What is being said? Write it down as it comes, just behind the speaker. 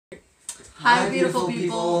Hi beautiful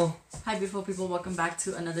people. Hi beautiful people, welcome back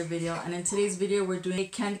to another video. And in today's video we're doing a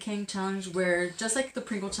candy cane challenge where just like the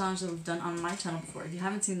Pringle challenge that we've done on my channel before. If you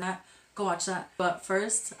haven't seen that, go watch that. But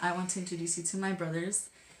first I want to introduce you to my brothers.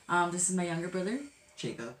 This is my younger brother,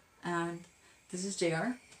 Jacob. And this is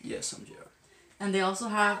JR. Yes, I'm JR. And they also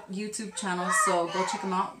have YouTube channels, so go check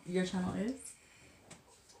them out. Your channel is?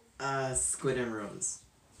 Squid and Rose.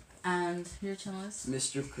 And your channel is?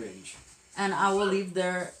 Mr. Cringe. And I will leave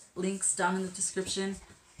their links down in the description,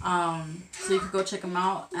 so you can go check them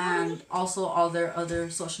out, and also all their other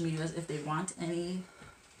social medias if they want any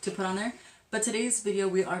to put on there. But today's video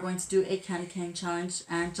we are going to do a candy cane challenge,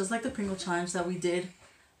 and just like the Pringle challenge that we did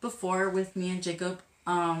before with me and Jacob.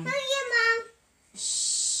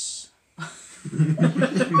 Shh.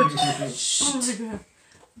 Oh my god.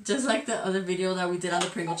 Just like the other video that we did on the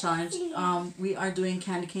Pringle challenge, we are doing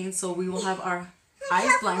candy canes, so we will have our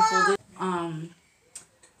eyes blindfolded.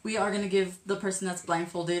 We are going to give the person that's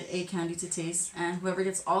blindfolded a candy to taste, and whoever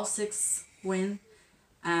gets all 6 win.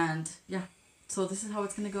 And yeah, so this is how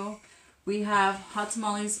it's going to go. We have Hot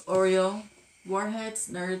Tamales, Oreo, Warheads,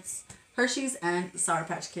 Nerds, Hershey's, and Sour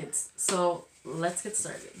Patch Kids. So let's get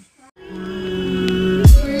started.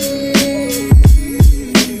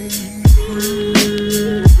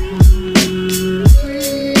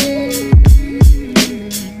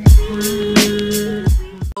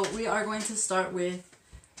 So we are going to start with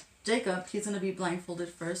Jacob. He's going to be blindfolded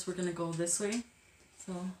first. We're going to go this way.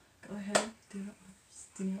 So go ahead. Do that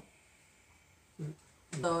one.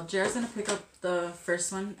 So Jared's going to pick up the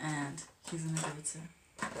first one, and he's going to give it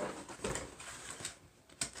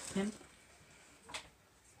to him.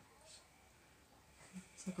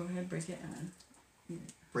 So go ahead, break it, and then...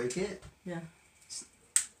 Break it? Yeah.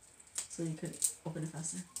 So you could open it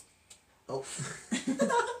faster. Oh.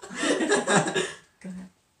 Go ahead.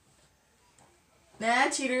 Nah,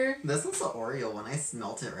 cheater. This is the Oreo one. I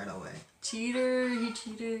smelt it right away. Cheater, you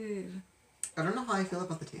cheated. I don't know how I feel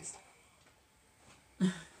about the taste.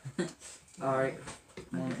 Alright.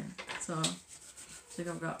 Okay, so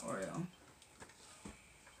Jacob got Oreo.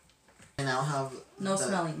 I now have No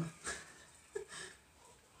smelling. Oh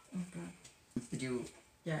god. Did you...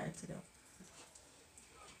 Yeah, I took it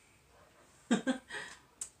out.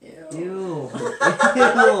 Ew. Ew.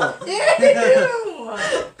 Ew.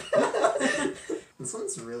 This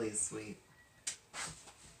one's really sweet.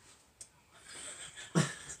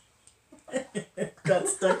 Got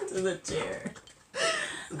stuck to the chair.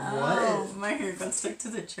 What? Oh, my hair got stuck to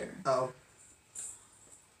the chair. Oh.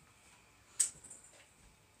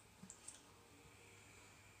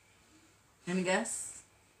 Any guess?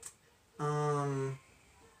 I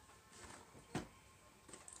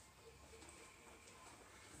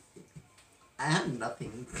have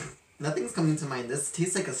nothing. Nothing's coming to mind. This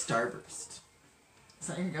tastes like a Starburst. Is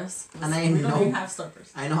that your guess? And I we know. don't even have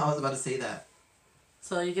Starburst. I know I was about to say that.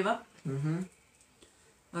 So you give up? Mm-hmm.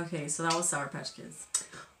 Okay, so that was Sour Patch Kids.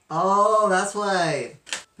 Oh, that's why.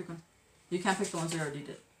 Pick one. You can't pick the ones you already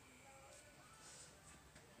did.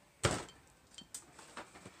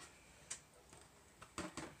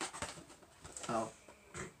 Oh.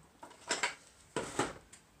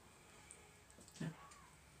 Yeah.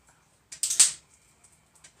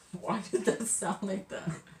 Why did that sound like that?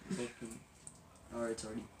 Alright, it's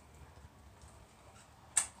already.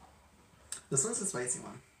 This one's a spicy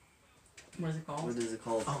one. What is it called? What is it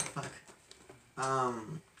called? Oh, fuck.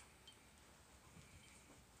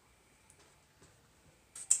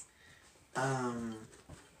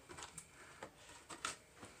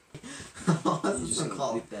 What's this one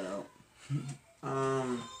called? Leave that out.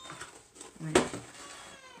 Wait.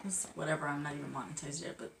 It's whatever, I'm not even monetized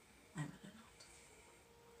yet, but I really don't.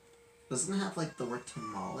 Doesn't it have like the word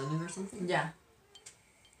tamal in it or something? Yeah.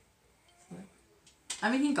 I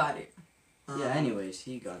mean, he got it. Yeah, anyways,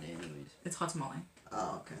 he got it anyways. It's hot tamale.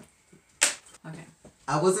 Oh, okay. Okay.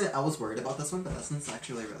 I was worried about this one, but this one's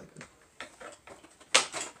actually really good.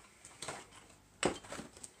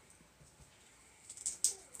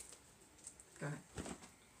 Go ahead.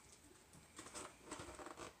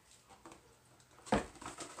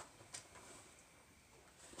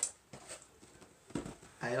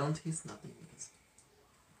 I don't taste nothing.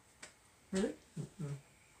 Really? Mm-hmm.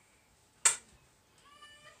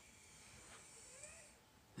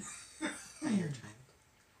 Your child.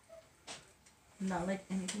 Not like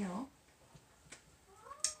anything at all?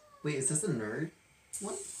 Wait, is this a nerd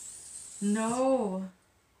one? No.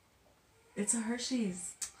 It's a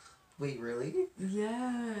Hershey's. Wait, really?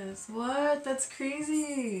 Yes. What? That's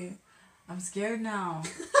crazy. I'm scared now.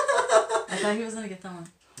 I thought he was gonna get that one.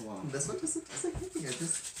 Wow. This one doesn't taste like anything. It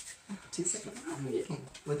just tastes like a cookie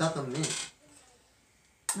without the mint.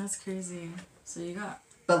 That's crazy. So you got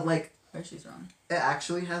But like, Hershey's wrong. it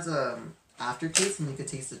actually has a aftertaste, and you could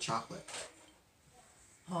taste the chocolate.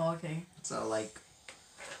 Oh, okay. So like,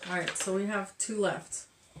 Alright, so we have 2 left.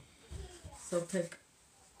 So pick.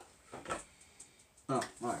 Oh,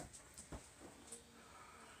 alright.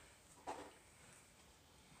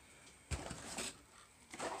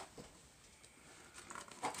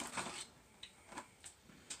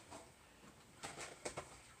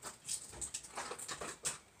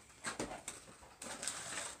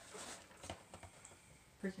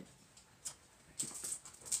 Pick it.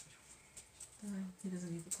 He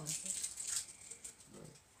doesn't need the plastic.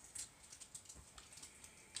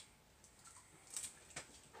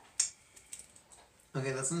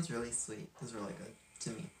 okay, this one's really sweet. It's really good to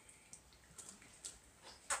me.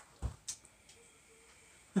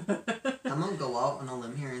 I'm gonna go out on a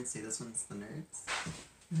limb here and say this one's the Nerds.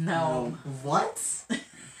 No. What?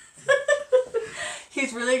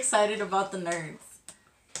 He's really excited about the Nerds.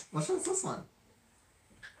 Which one's this one?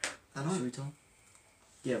 I Should we don't. tell him?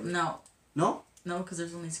 Yeah. No. No? No, because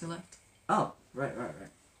there's only 2 left. Oh, right.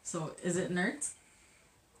 So, is it Nerds?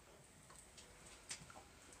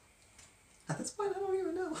 At this point, I don't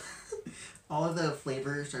even know. All of the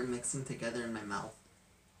flavors are mixing together in my mouth.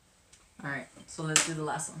 Alright, so let's do the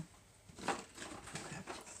last one. Okay.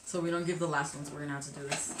 So we don't give the last ones, we're gonna have to do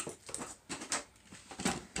this.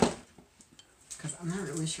 Because I'm not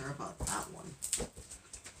really sure about that one.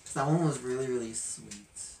 Because that one was really, really sweet.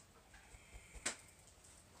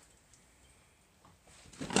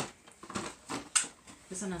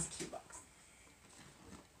 This one has a cute box.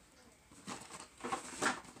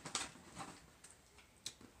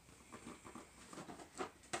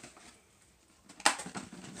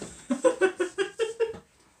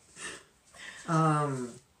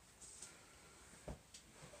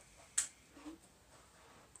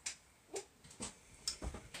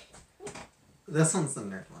 This one's the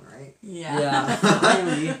nerd one, right? Yeah. Yeah.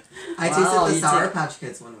 Finally. I Wow, tasted the you Sour take- Patch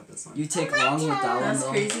Kids one with this one. You take long with that one, That's though.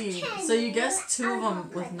 crazy. So you guessed 2 of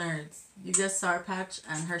them with Nerds. You guessed Sour Patch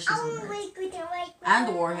and Hershey's with Nerds. And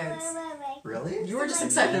the Warheads. Really? You were just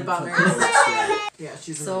excited about Yeah. Nerds. Yeah,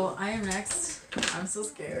 she's in So I am next. I'm so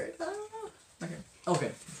scared. Okay.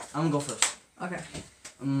 Okay, I'm gonna go first. Okay.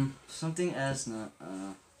 Something as not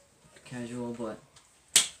casual, but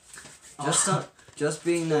Oh. just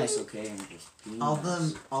being nice, okay? And just being all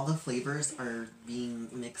nice. the flavors are being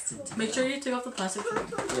mixed into. Make sure you take off the plastic for me.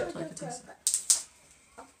 Yeah. So I can taste it.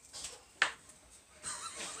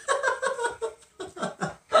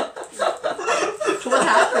 What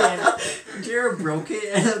happened? Jared broke it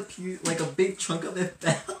and like a big chunk of it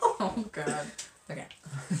fell. Oh god. Okay.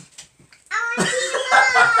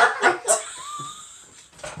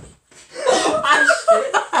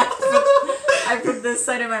 I put this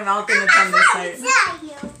side in my mouth and it's on this side.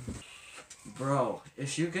 Bro,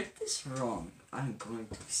 if you get this wrong, I'm going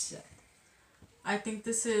to be sad. I think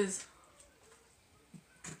this is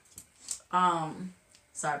Sour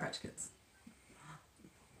Patch Kids.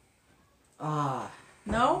 Ah,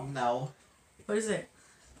 No? No, What is it?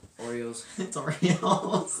 Oreos. it's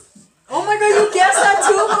Oreos. Oh my god, you guessed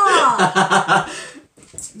that too,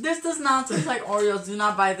 Mom! This does not taste like Oreos. Do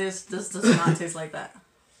not buy this. This does not taste like that.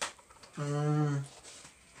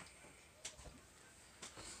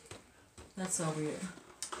 That's so weird.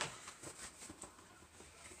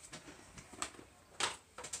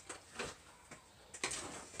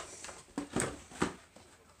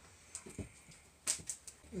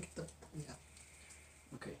 Yeah.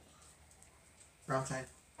 Okay. Wrong side.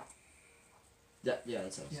 Yeah,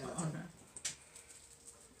 that's us. Yeah, that's Okay.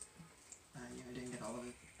 yeah, I didn't get all of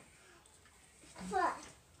it.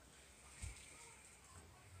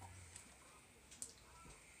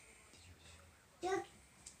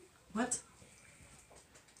 What?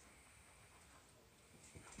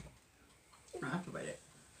 I have to bite it.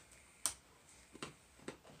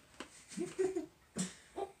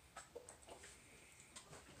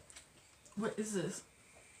 What is this?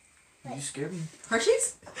 You scared me.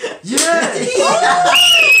 Hershey's? Yes!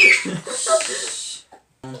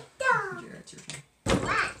 Jared, it's your turn.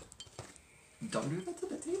 Don't do that to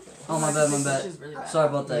the table. Oh, my bad, my This bad. is really bad. Sorry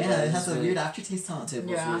about that. Yeah, guys. it has a Wait. weird aftertaste on Table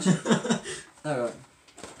Yeah. switch. Alright.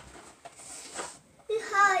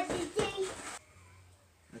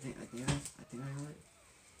 I think I got it.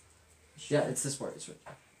 Yeah, it's this part. It's right.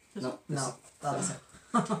 This No, No, the other side.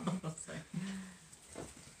 Sorry.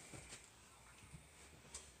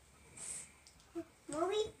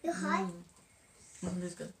 Mommy, you hot? This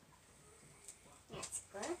is good. That's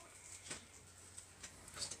good.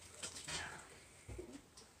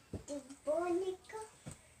 The Bonica.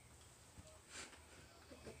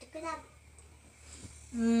 Look at that.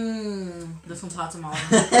 This one's hot tamale.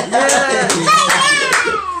 Yeah.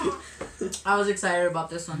 I was excited about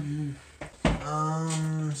this one.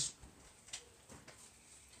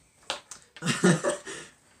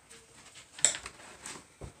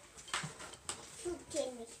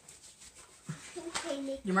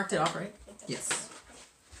 You marked it off, right? Yes.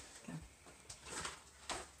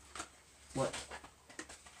 What?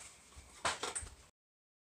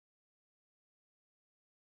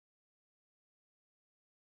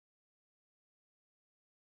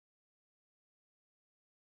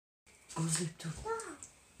 Go sleep too.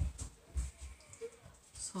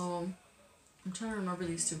 So, I'm trying to remember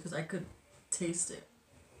these two because I could taste it.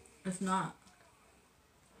 If not,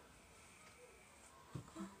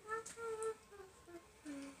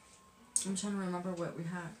 I'm trying to remember what we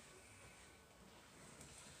had.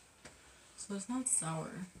 So it's not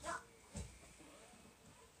sour.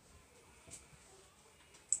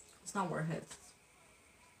 It's not Warheads.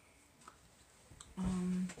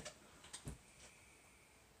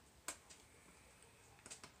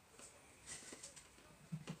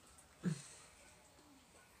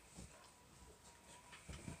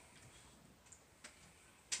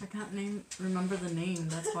 I can't remember the name,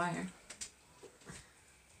 that's why.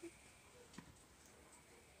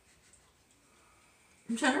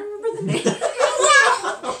 I'm trying to remember the name.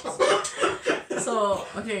 So,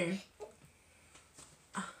 okay.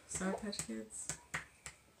 Sour Patch Kids.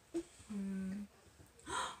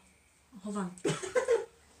 Hold on.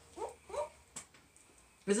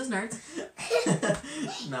 Is this Nerds?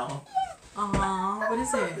 No. Aww, what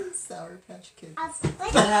is it? Sour Patch Kids. I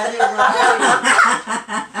had it right.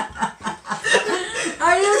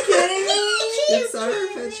 Are you kidding me? It's Sour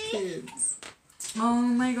Patch Kids. Oh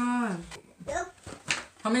my god.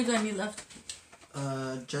 How many do I need left?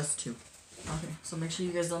 Just 2. Okay, so make sure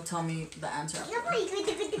you guys don't tell me the answer.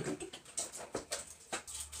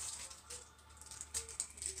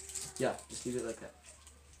 Yeah, just leave it like that.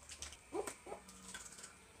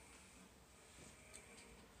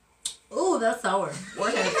 Oh, that's sour.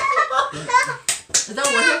 Warhead. Is that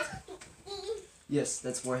Warhead? Yes,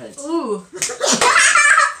 that's Warheads. Ooh.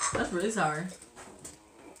 That's really sour.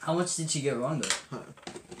 How much did she get wrong though? Huh.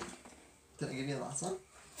 Did I give you the last one?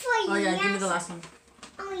 Oh yeah, give me the last one.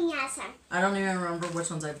 Oh, yes, sir. I don't even remember which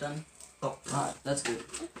ones I've done. Oh. Alright, that's good.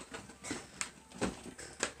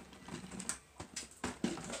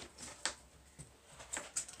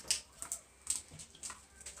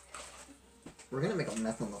 We're gonna make a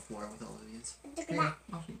mess on the floor with all of these. Look at Here. that.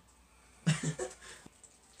 I'll see.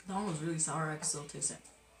 That one was really sour. I can still taste it.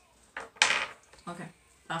 Okay,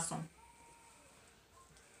 last one.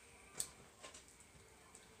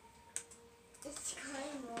 It's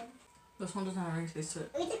caramel. This one doesn't have any taste to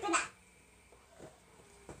it. Look at that.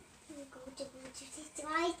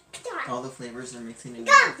 All the flavors are mixing in.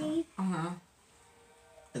 Daddy. Uh-huh.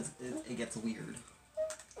 It gets weird.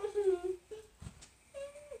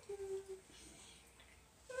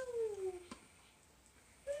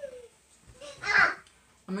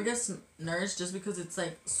 I'm gonna guess Nourish just because it's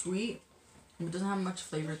like sweet. It doesn't have much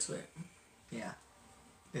flavor to it. Yeah.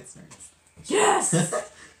 It's Nerds. Yes!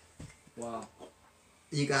 Wow.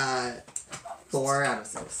 You got 4 out of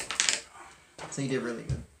 6. So you did really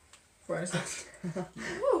good. 4 out of 6.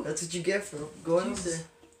 That's what you get for going over there.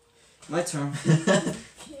 My turn. Did I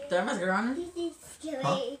have mascara on it? This is scary.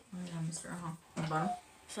 Huh? Oh yeah, mascara, huh? On the bottom.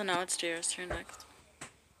 So now it's JR's turn next.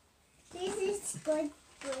 This is good.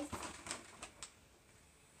 Good.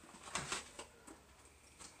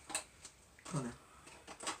 Oh no.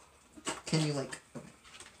 Can you like?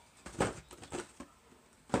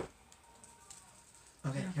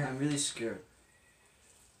 Okay. Here. I'm really scared.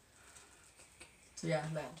 So yeah,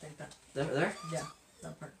 that, like that. There? Yeah,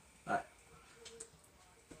 that part.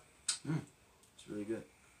 It's really good.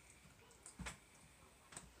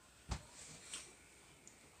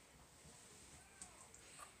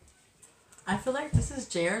 I feel like this is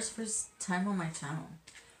JR's first time on my channel.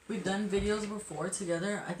 We've done videos before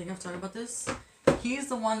together. I think I've talked about this. He's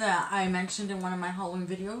the one that I mentioned in one of my Halloween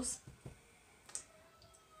videos.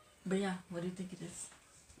 But yeah, what do you think it is?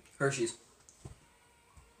 Hershey's.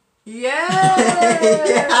 Yeah!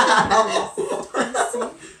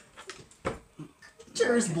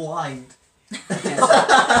 Jerry's blind.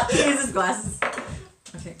 He uses glasses.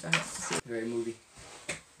 Okay, go ahead. Very movie.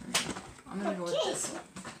 I'm gonna go with this one.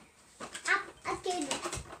 Up again.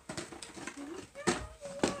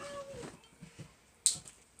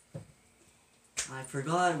 I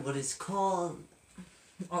forgot what it's called.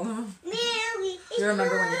 All of them. Mary. You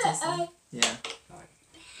remember when you taste them? Yeah.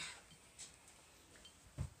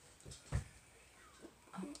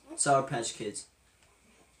 Sour Patch Kids.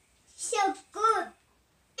 So good.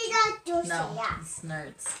 don't No, say that. it's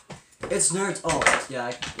nerds. It's nerds. Oh, yeah,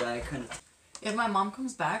 I couldn't. If my mom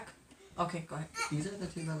comes back, okay, go ahead. These are the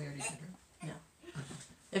two that we already did, right?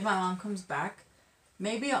 If my mom comes back,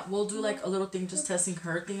 maybe we'll do like a little thing just testing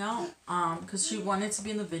her thing out. Cause she wanted to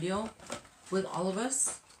be in the video with all of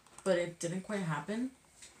us, but it didn't quite happen.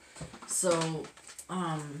 So,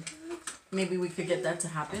 maybe we could get that to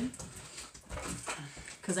happen.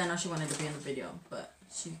 Cause I know she wanted to be in the video, but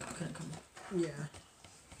she couldn't come. Yeah.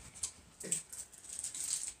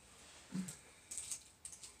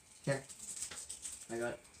 Here. I got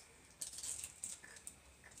it.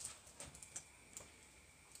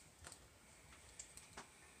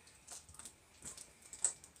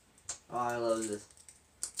 Oh, I love this.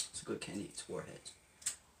 It's a good candy. It's Warheads.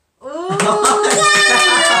 Oh!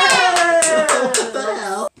 What the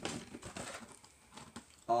hell?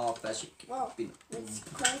 Oh, that's your Whoa. peanut. It's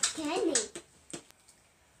called candy.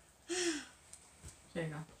 There you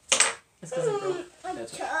go. It's cause it broke. I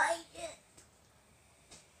That's tried it.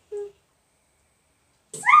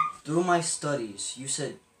 Through my studies, you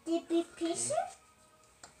said Did we piece it?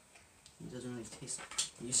 it doesn't really taste.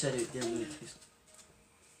 You said it didn't really taste.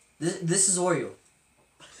 This is Oreo.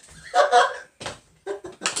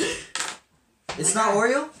 It's not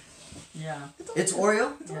Oreo. Yeah. It's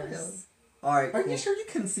Oreo. Yes. All right. Are Cool. you sure you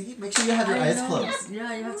can see? Make sure you have your I eyes know. closed.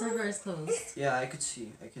 Yeah, you have to have your eyes closed. Yeah, I could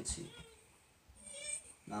see. I could see.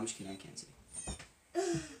 No, I'm just kidding. I can't see.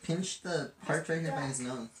 Pinch the part right here by his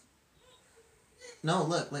nose. No,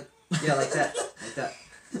 look. Yeah, like that. Like that.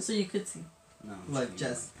 So you could see. No. I'm Look, kidding.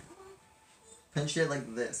 just pinch it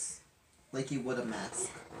like this, like you would a mask.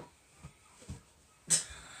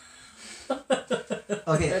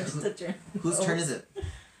 Okay, That's the turn. whose turn is it?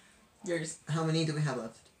 Yours. How many do we have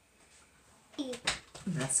left? You.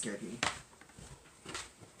 That scared me.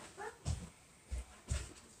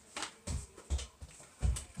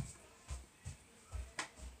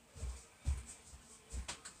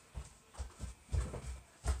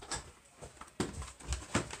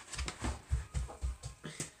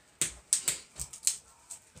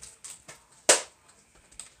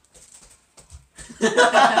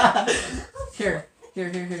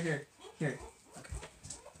 Here. Here.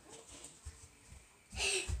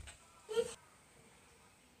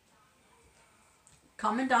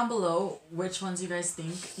 Comment down below which ones you guys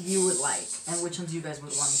think you would like and which ones you guys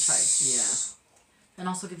would want to try. Yeah. And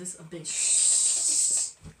also give this a big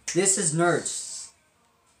This is nerds.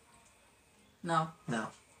 no. No.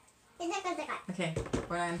 Okay,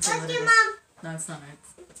 we're not gonna What's say what it your is. mom? No, it's not right.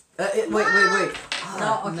 Wait.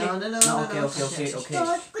 No, okay. No. No,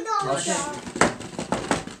 okay.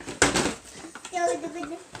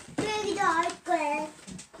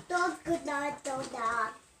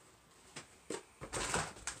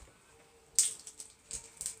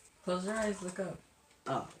 Close your eyes, look up.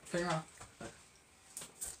 Oh. Turn your mouth.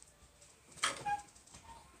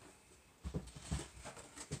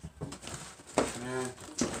 Man,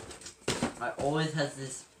 I always had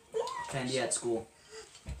this candy at school.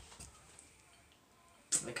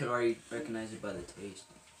 I could already recognize it by the taste.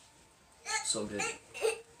 So good.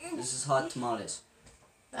 This is hot tamales.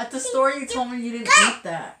 At the store you told me you didn't eat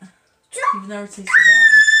that. You've never tasted that.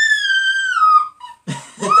 It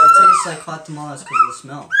tastes like hot tamales because of the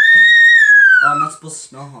smell. Oh, I'm not supposed to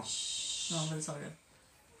smell, huh? No, but it's all good.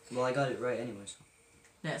 Well, I got it right anyway, so.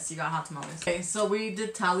 Yes, you got hot tamales. Okay, so we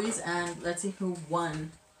did tallies and let's see who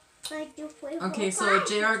won. Okay, so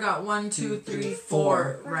JR got 1, 2, 3,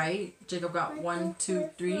 4, right? Jacob got 1, 2,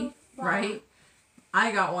 3, right?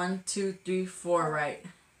 I got 1, 2, 3, 4, right?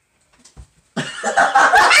 Why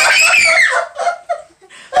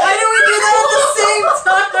did we do that at the same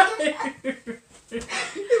time?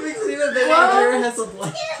 It makes me even better when Jared has a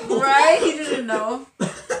blind. Right? He didn't know.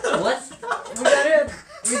 What?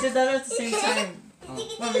 We did that at the same time.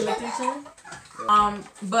 When we looked at each other.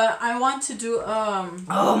 But I want to do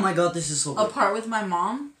Oh my god, this is so a good. part with my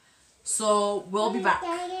mom. So we'll be back.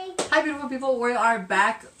 Hi beautiful people, we are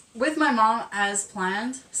back with my mom as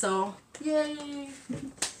planned. So yay.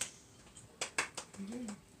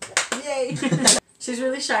 Yay. She's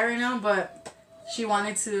really shy right now, but she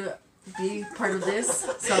wanted to be part of this.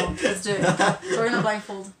 So let's do it. So we're gonna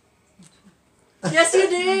blindfold. Yes you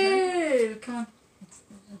did! Come on.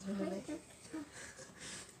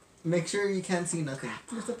 Make sure you can't see nothing.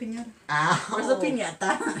 Where's the piñata? Ow. Where's the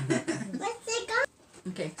piñata? Let's take a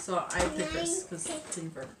Okay, so I pick this because it's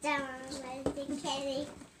deeper. down. Let's take candy.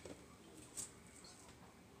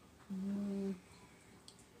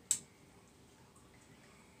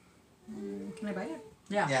 Can I bite it?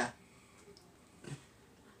 Yeah. Yeah.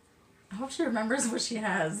 I hope she remembers what she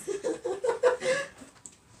has.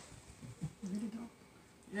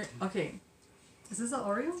 Okay. Is this an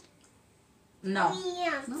Oreo? No.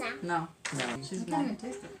 Yeah. No? No. No. She's I can't not. even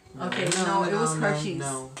taste it. Okay, no, it was Hershey's.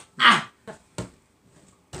 No.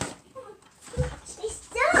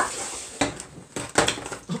 Stop.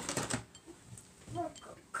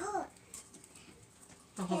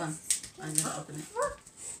 Oh, hold on. I need to open it.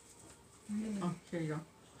 Oh, here you go.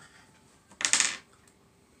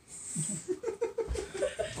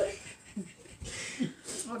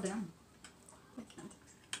 Oh, damn. I can't.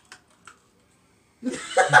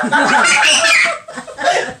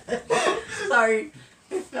 Sorry.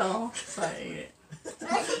 It fell. So I ate it.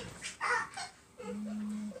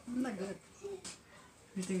 Not good.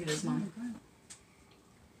 You think it is, Mom?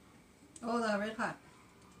 Oh, the red hot.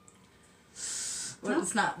 Well,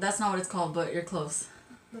 it's not. That's not what it's called, but you're close.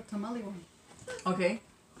 The tamale one. Okay.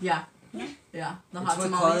 Yeah. Yeah. Yeah. The It's hot what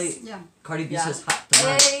tamales. Yeah. Cardi B Yeah. says hot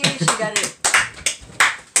tamales. Hey, she got it.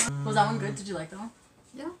 Was that one good? Did you like that one?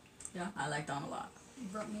 Yeah. Yeah, I like that one a lot.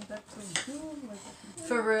 Brought me back to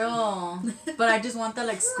For real. But I just want that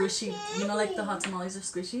like squishy. You know, like the hot tamales are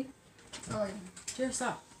squishy. Oh, yeah. Here,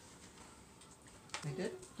 stop. I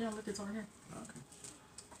did? Yeah, look, it's over here. Okay.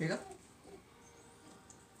 Here you go.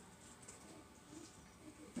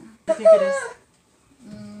 I think it is.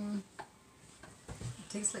 It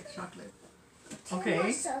tastes like chocolate.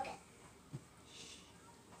 Okay. So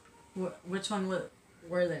good. Which one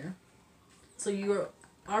were there? So you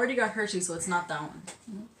already got Hershey, so it's not that one.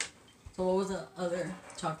 So what was the other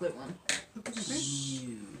chocolate one? Cookies and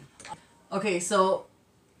cream? Okay, so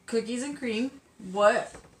cookies and cream.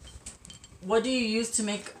 What do you use to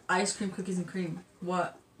make ice cream cookies and cream?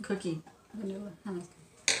 What cookie? Vanilla.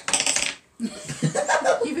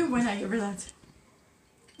 Even when I give her that.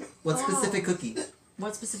 What specific cookie?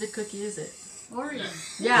 What specific cookie is it? Oreo.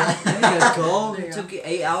 Yeah. There you go. There you It go. took you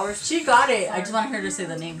 8 hours. She got it. I just wanted her to say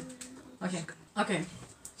the name. Okay. Okay.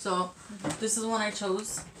 So this is one I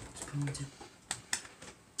chose.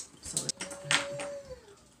 So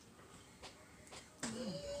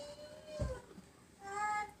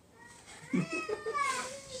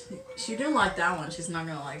she didn't like that one. She's not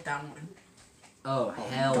gonna like that one. Oh,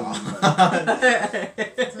 hell no.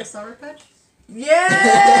 Is it Sour Patch? Yes!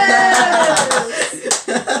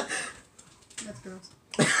 That's gross.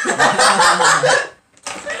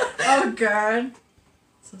 Oh god.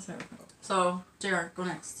 So sorry. So JR, go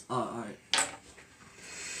next. Oh, alright.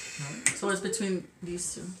 So it's between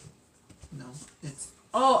these two. No, it's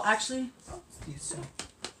Oh, actually. these two.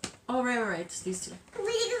 Oh right. It's these two. Oh,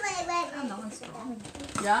 no, it's strong.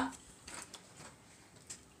 Yeah.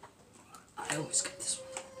 I always get this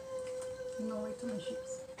one. No, wait till my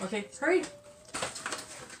sheets. Okay. Hurry.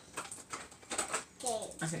 Okay.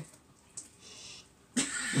 Okay.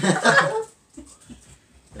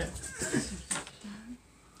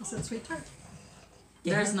 Is it sweet tart?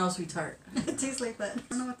 There's no sweet tart. It tastes like that. I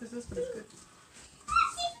don't know what this is, but it's good.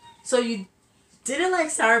 So you didn't like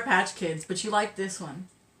Sour Patch Kids, but you like this one.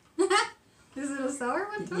 Is it a sour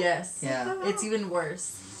one too? Yes. Yeah. It's even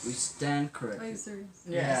worse. We stand Are corrected. you serious?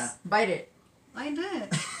 Yes. Bite it. I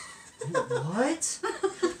did. What?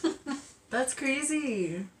 That's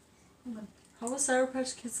crazy. Hold on. How was Sour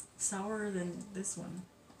Patch Kids sourer than this one?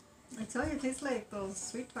 I tell you, it tastes like those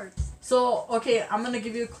sweet tarts. So, okay, I'm gonna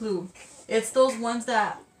give you a clue. It's those ones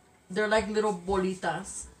that they're like little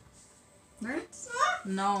bolitas. Nerds?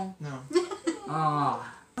 No. No.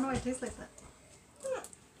 Ah. I don't know why it tastes like that.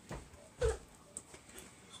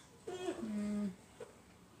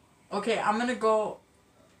 Okay, I'm gonna go.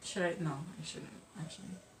 Should I? No, I shouldn't.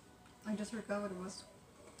 Actually. I just forgot what it was.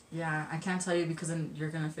 Yeah, I can't tell you because then you're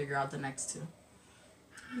gonna figure out the next two.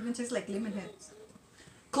 It even tastes like lemon heads.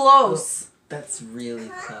 Close. That's really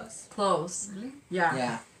close. Close. Really? Yeah.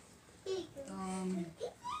 Yeah. I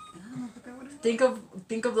forgot what it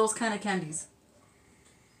Think of those kind of candies.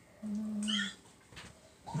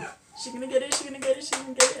 She's gonna get it. She's gonna get it. She's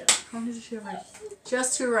gonna get it. How many does she have right? She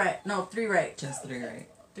has 2 right. No, 3 right. Just 3 right.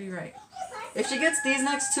 3 right. If she gets these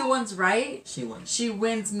next 2 ones right, She won. she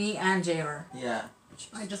wins me and JR. Yeah.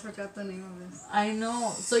 I just forgot the name of this. I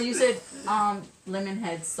know. So you said lemon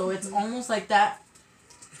heads. So it's almost like that.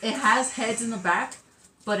 It has heads in the back,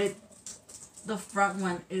 but the front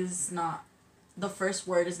one is not. The first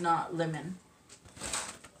word is not lemon.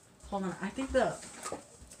 Hold on. I think the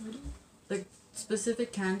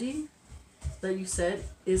specific candy that you said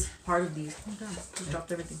is part of these. Oh god, just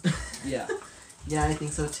dropped everything. Yeah. Yeah, I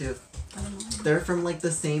think so too. I don't know. They're from like the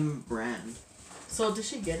same brand. So did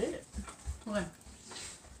she get it? Hold on.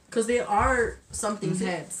 Because they are something Is it?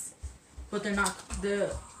 heads, but they're not the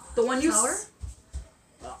one you. Sour?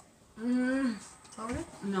 Mm, Sour?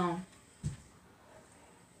 no.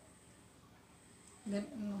 No,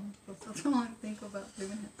 that's all I think about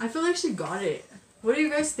lemon head. I feel like she got it. What do you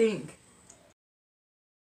guys think?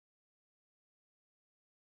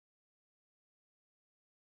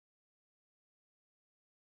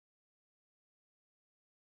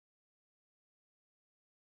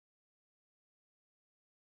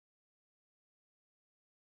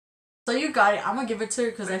 So you got it. I'm gonna give it to her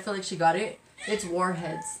because I feel like she got it. It's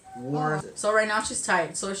Warheads. War. So right now she's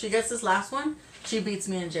tied. So if she gets this last one, she beats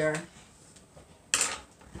me and Jared.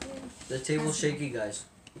 The table's shaky, guys.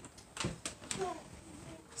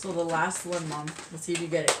 So the last one, Mom. Let's see if you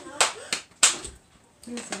get it.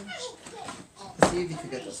 Let's see if you can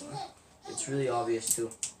get this one. It's really obvious too.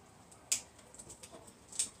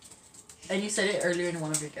 And you said it earlier in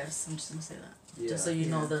one of your guests. I'm just gonna say that. Yeah. Just so you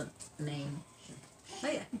know the name. Oh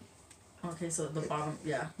yeah. Okay, so the bottom,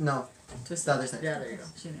 yeah. No, Twist the other side. Yeah, there you go.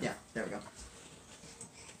 She knew. Yeah, there we go.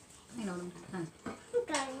 I know them.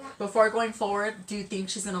 Before going forward, do you think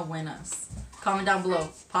she's gonna win us? Comment down below.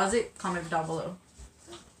 Pause it. Comment down below.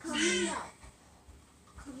 Coming up.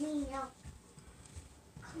 Coming up.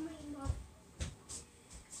 Coming up.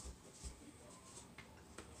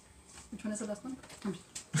 Which one is the last one?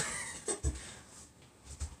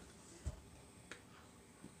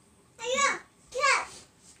 Yeah. Yeah.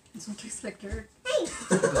 This one tastes like dirt. Hey.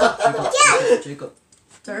 Jacob.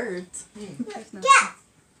 Dirt. Tastes nasty.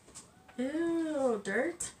 Ew,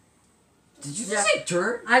 dirt. Did you Yeah. just say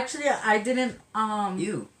dirt? Actually, I didn't.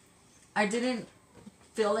 You. I didn't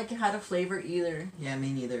feel like it had a flavor either. Yeah,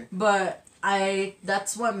 me neither. But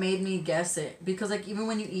that's what made me guess it, because like even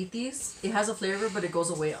when you eat these, it has a flavor, but it goes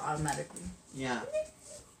away automatically. Yeah.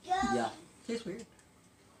 Yeah. Tastes weird.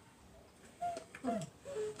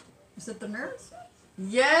 Is it the nerds?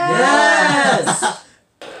 Yes.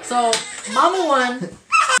 So Mama won.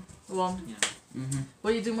 Well, Mhm.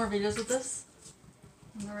 will you do more videos with this?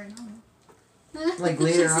 Not right now. Like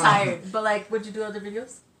later She's on. tired, but like, would you do other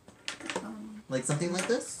videos? Like something like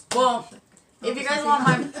this? Well, if you guys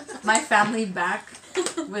want my family back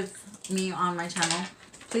with me on my channel,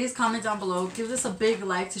 please comment down below. Give this a big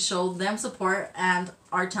like to show them support and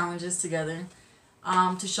our challenges together.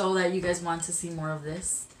 To show that you guys want to see more of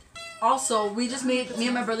this. Also, me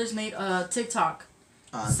and my brothers made a TikTok.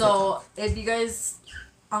 So if you guys,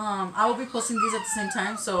 I will be posting these at the same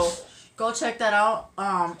time. So go check that out.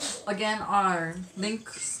 Again, our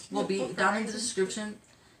links will be down in the description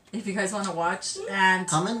if you guys want to watch. And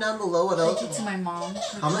Comment down below what thank else. you to my mom.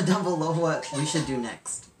 Comment down below what we should do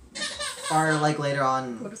next. Or like later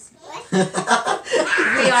on. What is We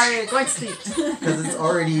are going to sleep. Because it's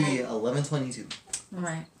already 11:22.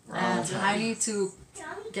 Right. We're on And time. I need to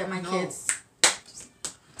get my kids.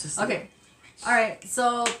 Just Okay. Alright,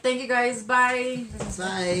 so thank you guys. Bye.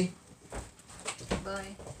 Bye.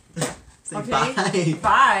 bye? Say Okay. bye.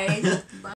 Bye.